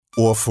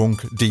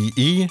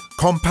Orfunk.de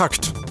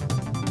kompakt.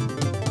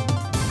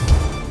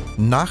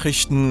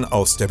 Nachrichten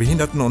aus der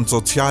Behinderten- und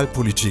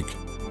Sozialpolitik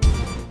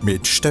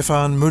mit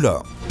Stefan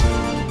Müller.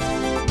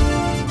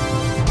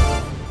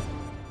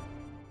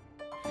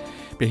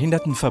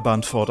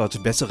 Behindertenverband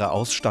fordert bessere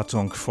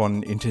Ausstattung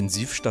von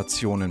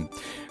Intensivstationen.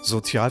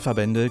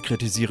 Sozialverbände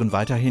kritisieren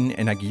weiterhin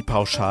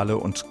Energiepauschale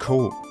und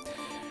Co.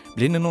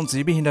 Blinden- und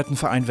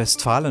Sehbehindertenverein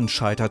Westfalen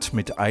scheitert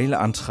mit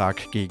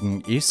Eilantrag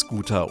gegen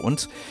E-Scooter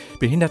und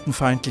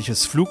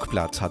behindertenfeindliches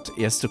Flugblatt hat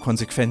erste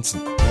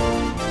Konsequenzen.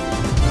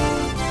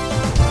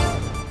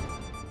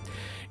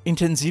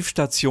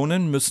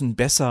 Intensivstationen müssen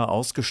besser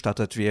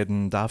ausgestattet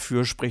werden.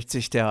 Dafür spricht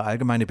sich der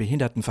Allgemeine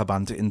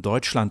Behindertenverband in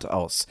Deutschland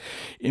aus.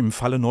 Im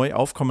Falle neu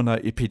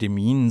aufkommender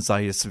Epidemien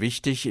sei es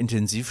wichtig,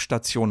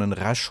 Intensivstationen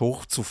rasch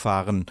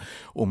hochzufahren,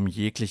 um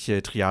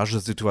jegliche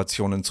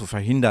Triagesituationen zu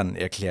verhindern,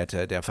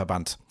 erklärte der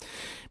Verband.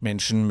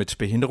 Menschen mit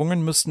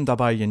Behinderungen müssten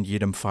dabei in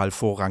jedem Fall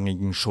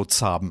vorrangigen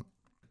Schutz haben.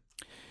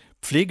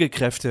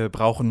 Pflegekräfte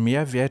brauchen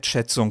mehr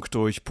Wertschätzung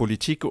durch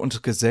Politik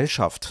und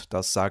Gesellschaft,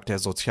 das sagt der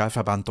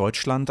Sozialverband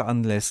Deutschland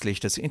anlässlich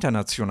des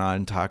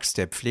Internationalen Tags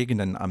der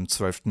Pflegenden am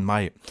 12.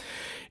 Mai.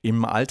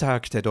 Im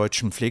Alltag der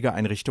deutschen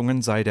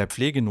Pflegeeinrichtungen sei der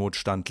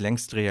Pflegenotstand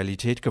längst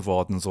Realität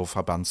geworden, so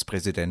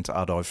Verbandspräsident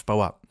Adolf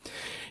Bauer.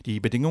 Die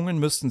Bedingungen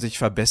müssten sich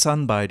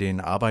verbessern bei den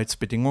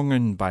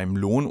Arbeitsbedingungen, beim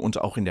Lohn und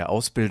auch in der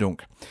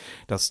Ausbildung.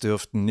 Das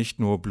dürften nicht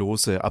nur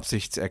bloße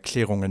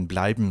Absichtserklärungen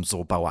bleiben,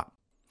 so Bauer.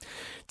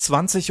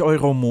 20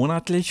 €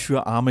 monatlich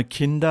für arme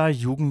Kinder,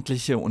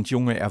 Jugendliche und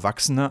junge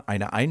Erwachsene,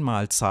 eine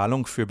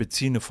Einmalzahlung für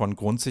Beziehende von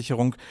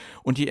Grundsicherung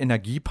und die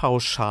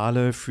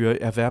Energiepauschale für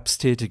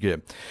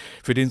Erwerbstätige.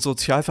 Für den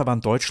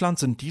Sozialverband Deutschland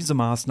sind diese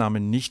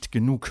Maßnahmen nicht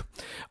genug.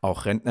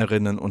 Auch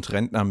Rentnerinnen und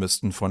Rentner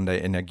müssten von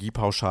der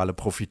Energiepauschale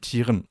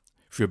profitieren.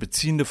 Für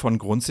Beziehende von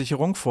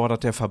Grundsicherung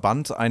fordert der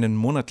Verband einen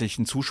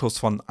monatlichen Zuschuss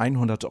von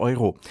 100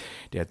 €.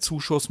 Der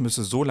Zuschuss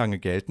müsse so lange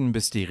gelten,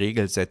 bis die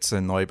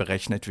Regelsätze neu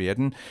berechnet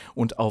werden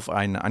und auf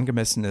ein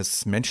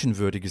angemessenes,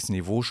 menschenwürdiges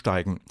Niveau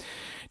steigen.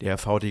 Der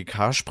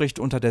VDK spricht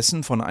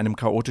unterdessen von einem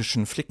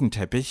chaotischen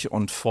Flickenteppich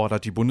und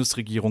fordert die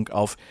Bundesregierung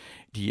auf,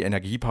 die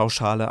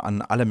Energiepauschale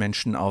an alle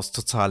Menschen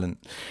auszuzahlen.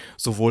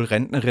 Sowohl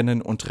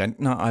Rentnerinnen und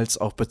Rentner als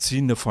auch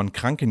Beziehende von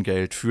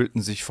Krankengeld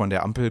fühlten sich von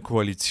der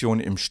Ampelkoalition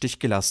im Stich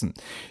gelassen.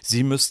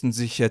 Sie müssten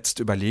sich jetzt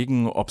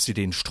überlegen, ob sie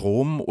den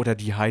Strom oder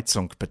die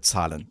Heizung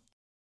bezahlen.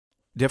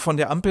 Der von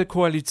der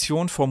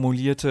Ampelkoalition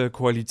formulierte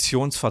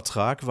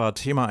Koalitionsvertrag war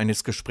Thema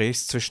eines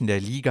Gesprächs zwischen der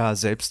Liga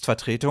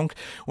Selbstvertretung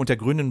und der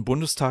grünen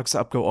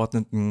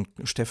Bundestagsabgeordneten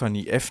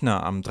Stefanie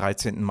Effner am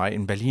 13. Mai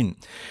in Berlin.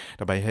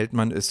 Dabei hält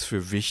man es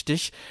für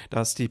wichtig,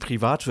 dass die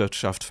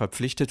Privatwirtschaft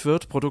verpflichtet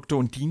wird, Produkte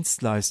und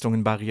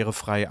Dienstleistungen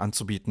barrierefrei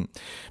anzubieten.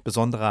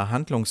 Besonderer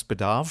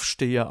Handlungsbedarf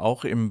stehe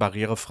auch im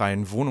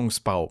barrierefreien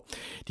Wohnungsbau.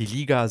 Die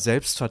Liga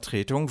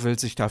Selbstvertretung will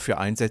sich dafür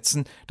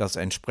einsetzen, dass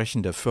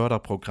entsprechende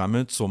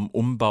Förderprogramme zum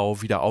Umbau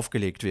wieder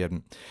aufgelegt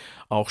werden.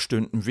 Auch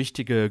stünden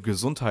wichtige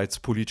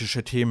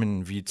gesundheitspolitische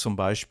Themen wie zum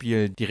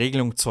Beispiel die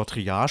Regelung zur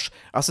Triage,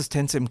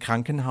 Assistenz im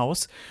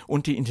Krankenhaus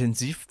und die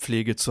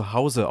Intensivpflege zu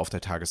Hause auf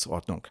der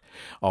Tagesordnung.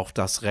 Auch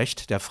das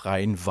Recht der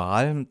freien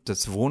Wahl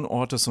des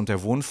Wohnortes und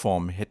der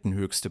Wohnform hätten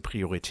höchste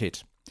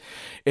Priorität.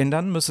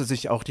 Ändern müsse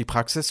sich auch die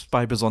Praxis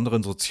bei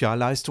besonderen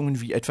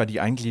Sozialleistungen wie etwa die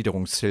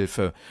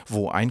Eingliederungshilfe,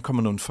 wo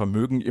Einkommen und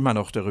Vermögen immer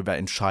noch darüber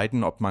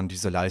entscheiden, ob man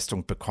diese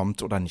Leistung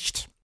bekommt oder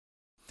nicht.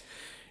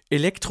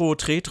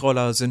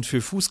 Elektro-Tretroller sind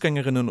für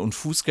Fußgängerinnen und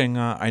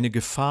Fußgänger eine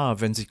Gefahr,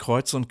 wenn sie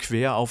kreuz und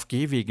quer auf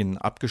Gehwegen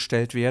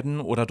abgestellt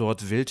werden oder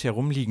dort wild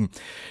herumliegen.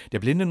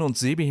 Der Blinden- und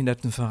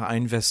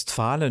Sehbehindertenverein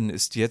Westfalen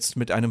ist jetzt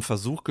mit einem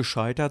Versuch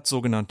gescheitert,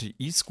 sogenannte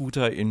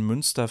E-Scooter in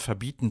Münster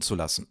verbieten zu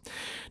lassen.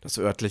 Das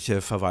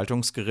örtliche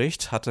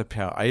Verwaltungsgericht hatte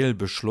per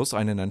Eilbeschluss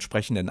einen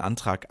entsprechenden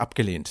Antrag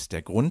abgelehnt.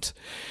 Der Grund?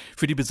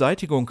 Für die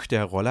Beseitigung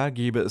der Roller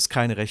gebe es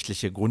keine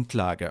rechtliche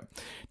Grundlage.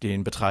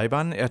 Den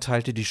Betreibern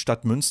erteilte die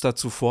Stadt Münster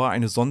zuvor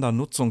eine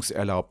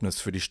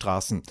Sondernutzungserlaubnis für die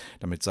Straßen.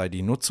 Damit sei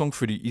die Nutzung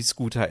für die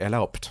E-Scooter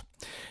erlaubt.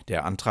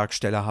 Der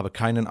Antragsteller habe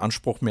keinen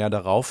Anspruch mehr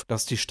darauf,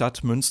 dass die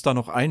Stadt Münster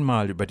noch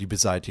einmal über die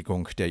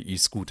Beseitigung der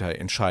E-Scooter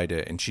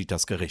entscheide, entschied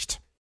das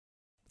Gericht.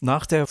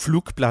 Nach der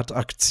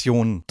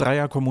Flugblattaktion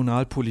dreier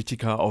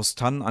Kommunalpolitiker aus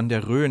Thann an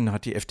der Rhön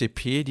hat die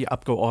FDP die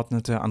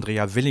Abgeordnete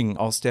Andrea Willing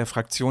aus der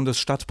Fraktion des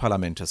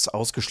Stadtparlamentes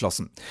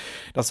ausgeschlossen.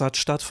 Das hat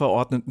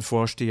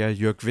Stadtverordnetenvorsteher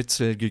Jörg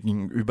Witzel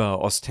gegenüber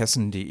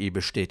osthessen.de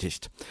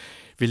bestätigt.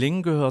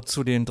 Willing gehört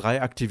zu den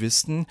 3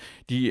 Aktivisten,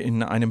 die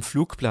in einem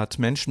Flugblatt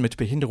Menschen mit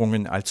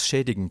Behinderungen als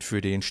schädigend für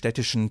den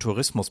städtischen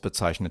Tourismus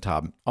bezeichnet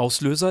haben.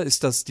 Auslöser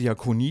ist das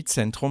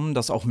Diakoniezentrum,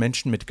 das auch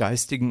Menschen mit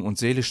geistigen und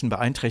seelischen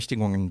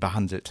Beeinträchtigungen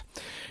behandelt.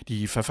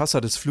 Die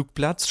Verfasser des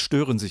Flugblatts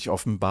stören sich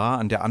offenbar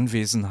an der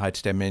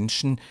Anwesenheit der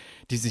Menschen,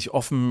 die sich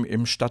offen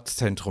im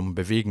Stadtzentrum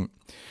bewegen.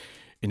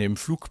 In dem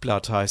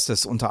Flugblatt heißt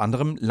es unter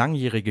anderem,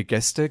 langjährige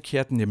Gäste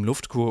kehrten dem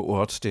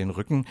Luftkurort den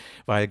Rücken,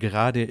 weil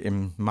gerade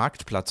im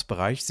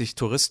Marktplatzbereich sich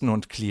Touristen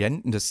und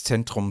Klienten des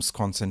Zentrums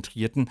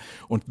konzentrierten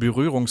und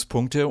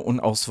Berührungspunkte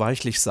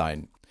unausweichlich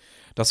seien.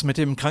 Das mit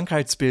dem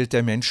Krankheitsbild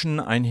der Menschen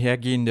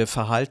einhergehende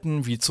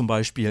Verhalten, wie zum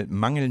Beispiel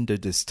mangelnde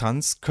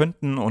Distanz,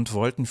 könnten und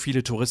wollten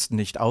viele Touristen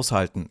nicht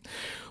aushalten.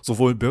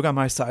 Sowohl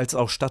Bürgermeister als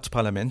auch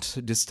Stadtparlament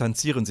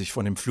distanzieren sich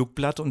von dem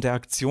Flugblatt und der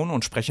Aktion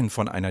und sprechen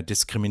von einer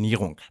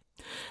Diskriminierung.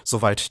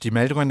 Soweit die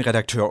Meldungen,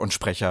 Redakteur und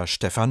Sprecher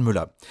Stefan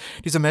Müller.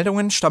 Diese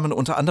Meldungen stammen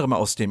unter anderem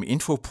aus dem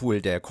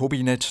Infopool der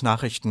Kobinet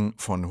Nachrichten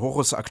von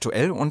Horus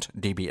Aktuell und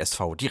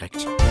DBSV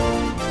Direkt.